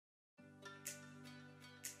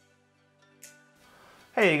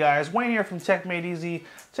Hey guys, Wayne here from Tech Made Easy.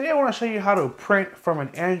 Today I want to show you how to print from an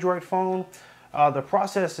Android phone. The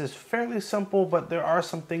process is fairly simple, but there are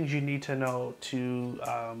some things you need to know to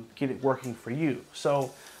get it working for you.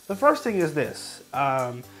 So the first thing is this.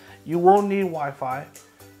 You will need Wi-Fi.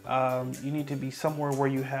 You need to be somewhere where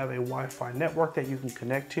you have a Wi-Fi network that you can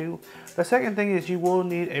connect to. The second thing is you will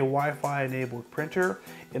need a Wi-Fi enabled printer.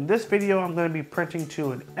 In this video, I'm going to be printing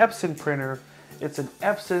to an Epson printer. It's an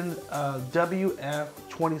Epson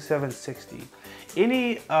WF2760.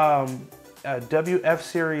 Any WF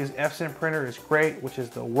series Epson printer is great, which is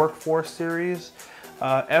the Workforce series.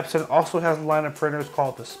 Epson also has a line of printers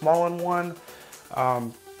called the Small-in-One.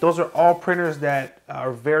 Those are all printers that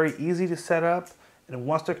are very easy to set up. And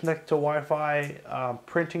once they're connected to Wi-Fi,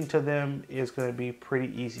 printing to them is going to be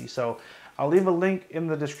pretty easy. So I'll leave a link in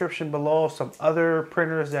the description below of some other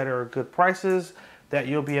printers that are good prices that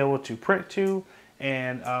you'll be able to print to.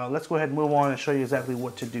 And let's go ahead and move on and show you exactly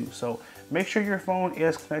what to do. So make sure your phone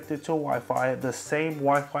is connected to Wi-Fi, the same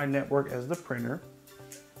Wi-Fi network as the printer.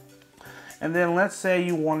 And then let's say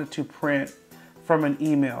you wanted to print from an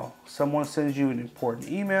email. Someone sends you an important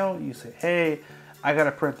email. You say, hey, I got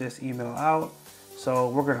to print this email out. So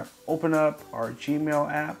we're going to open up our Gmail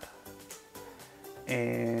app,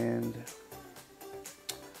 and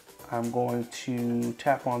I'm going to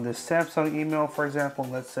tap on this Samsung email, for example.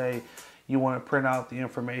 Let's say you want to print out the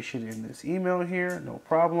information in this email here, no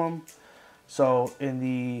problem. So in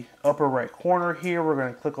the upper right corner here, we're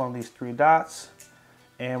going to click on these three dots,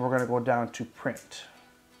 and we're going to go down to print.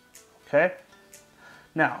 Okay.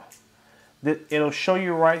 Now, it'll show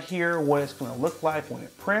you right here what it's going to look like when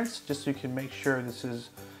it prints, just so you can make sure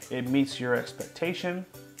it meets your expectation.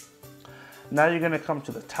 Now you're going to come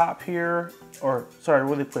to the top here, or sorry,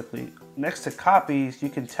 really quickly, next to copies, you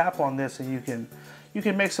can tap on this and you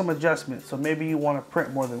can make some adjustments. So maybe you want to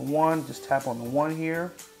print more than one, just tap on the one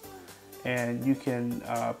here, and you can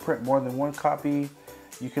print more than one copy.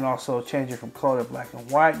 You can also change it from color to black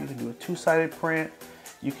and white. You can do a two-sided print.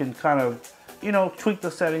 You can kind of, tweak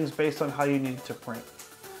the settings based on how you need it to print.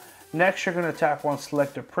 Next, you're going to tap on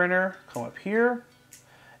select a printer, come up here,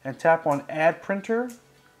 and tap on add printer.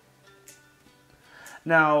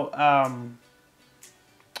 Now,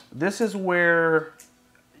 this is where,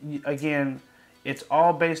 again, it's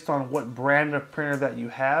all based on what brand of printer that you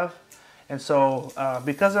have. And so,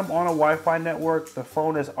 because I'm on a Wi-Fi network, the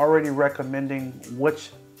phone is already recommending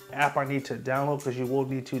which app I need to download, because you will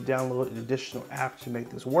need to download an additional app to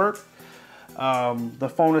make this work.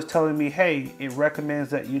 The phone is telling me, hey, it recommends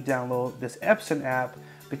that you download this Epson app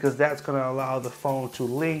because that's going to allow the phone to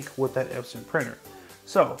link with that Epson printer.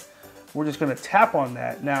 So we're just going to tap on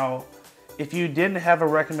that. Now, if you didn't have a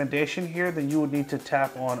recommendation here, then you would need to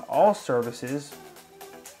tap on all services.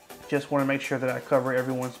 Just want to make sure that I cover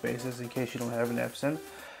everyone's bases in case you don't have an Epson.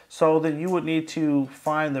 So then you would need to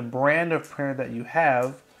find the brand of printer that you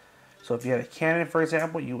have. So if you had a Canon, for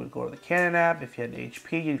example, you would go to the Canon app. If you had an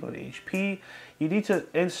HP, you'd go to HP. You need to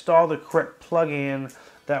install the correct plugin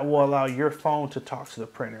that will allow your phone to talk to the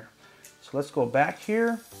printer. So let's go back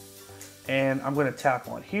here, and I'm going to tap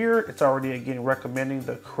on here. It's already, again, recommending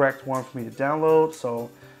the correct one for me to download. So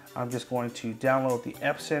I'm just going to download the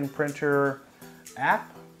Epson printer app.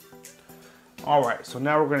 All right, so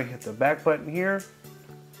now we're going to hit the back button here.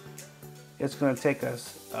 It's going to take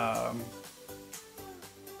us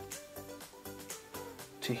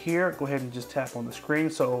to here. Go ahead and just tap on the screen.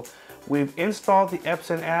 So we've installed the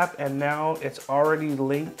Epson app, and now it's already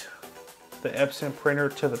linked the Epson printer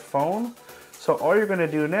to the phone. So all you're going to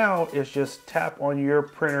do now is just tap on your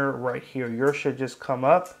printer right here. Yours should just come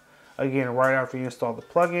up again right after you install the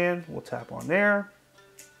plugin. We'll tap on there,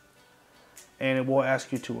 and it will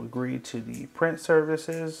ask you to agree to the print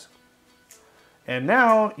services. And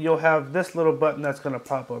now you'll have this little button that's going to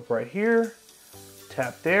pop up right here.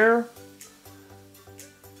 Tap there.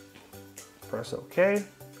 Press OK,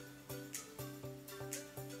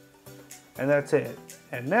 and that's it.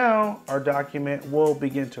 And now our document will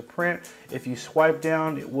begin to print. If you swipe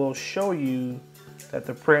down, it will show you that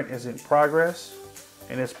the print is in progress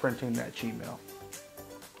and it's printing that Gmail.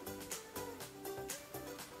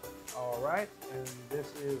 All right, and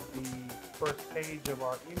this is the first page of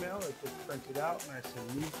our email. It just printed out nice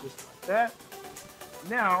and neat, just like that.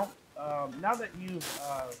 Now, now that you've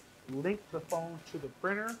linked the phone to the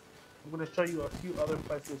printer, I'm going to show you a few other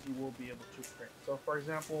places you will be able to print. So for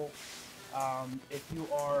example, if you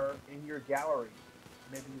are in your gallery,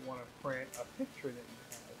 maybe you want to print a picture that you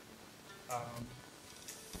have.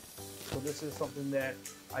 So this is something that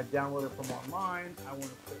I downloaded from online. I want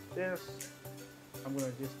to print this. I'm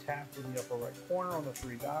going to just tap in the upper right corner on the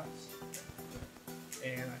three dots,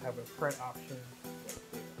 and I have a print option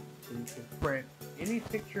So you can print any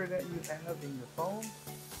picture that you have in your phone.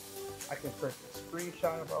 I can print a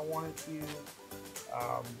screenshot if I wanted to,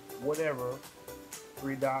 whatever.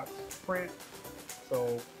 3 dots, print.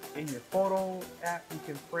 So in your photo app, you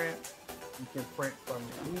can print. You can print from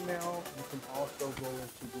your email. You can also go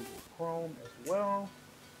into Google Chrome as well.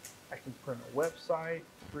 I can print a website.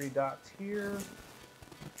 3 dots here.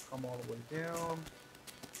 Come all the way down.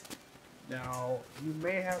 Now you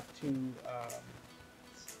may have to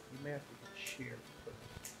hit share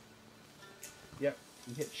first. Yep,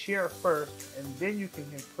 you hit share first, and then you can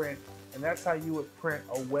hit print, and that's how you would print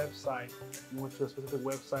a website. If you went to a specific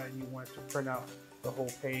website and you wanted to print out the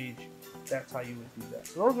whole page, that's how you would do that.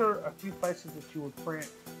 So those are a few places that you would print: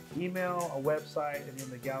 email, a website, and then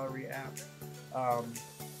the gallery app.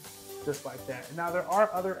 Just like that. And now there are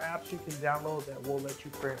other apps you can download that will let you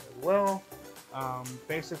print as well.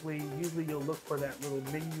 Basically, usually you'll look for that little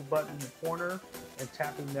menu button in the corner, and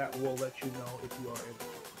tapping that will let you know if you are able to.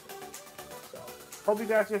 So, hope you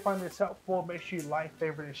guys did find this helpful. Make sure you like,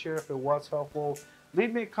 favorite, and share if it was helpful.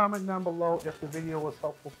 Leave me a comment down below if the video was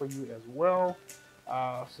helpful for you as well.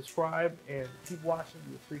 Subscribe and keep watching.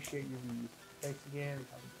 We appreciate your views. Thanks again.